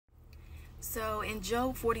So in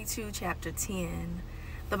Job 42, chapter 10,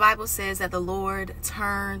 the Bible says that the Lord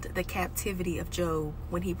turned the captivity of Job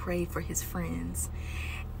when he prayed for his friends.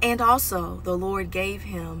 And also the Lord gave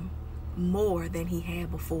him more than he had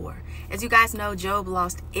before. As you guys know, Job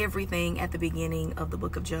lost everything at the beginning of the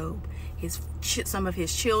book of Job. Some of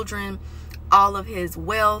his children, all of his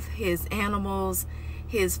wealth, his animals,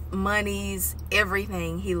 his monies,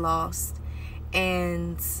 everything he lost.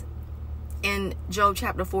 And in Job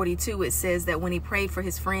chapter 42, it says that when he prayed for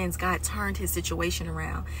his friends, God turned his situation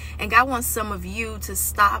around. And God wants some of you to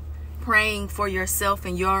stop praying for yourself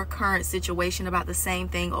and your current situation about the same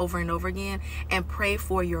thing over and over again, and pray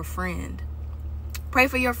for your friend. Pray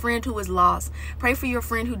for your friend who is lost. Pray for your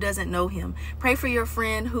friend who doesn't know him. Pray for your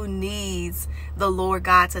friend who needs the Lord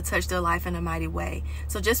God to touch their life in a mighty way.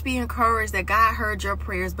 So just be encouraged that God heard your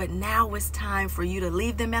prayers, but now it's time for you to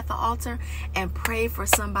leave them at the altar and pray for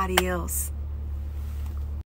somebody else.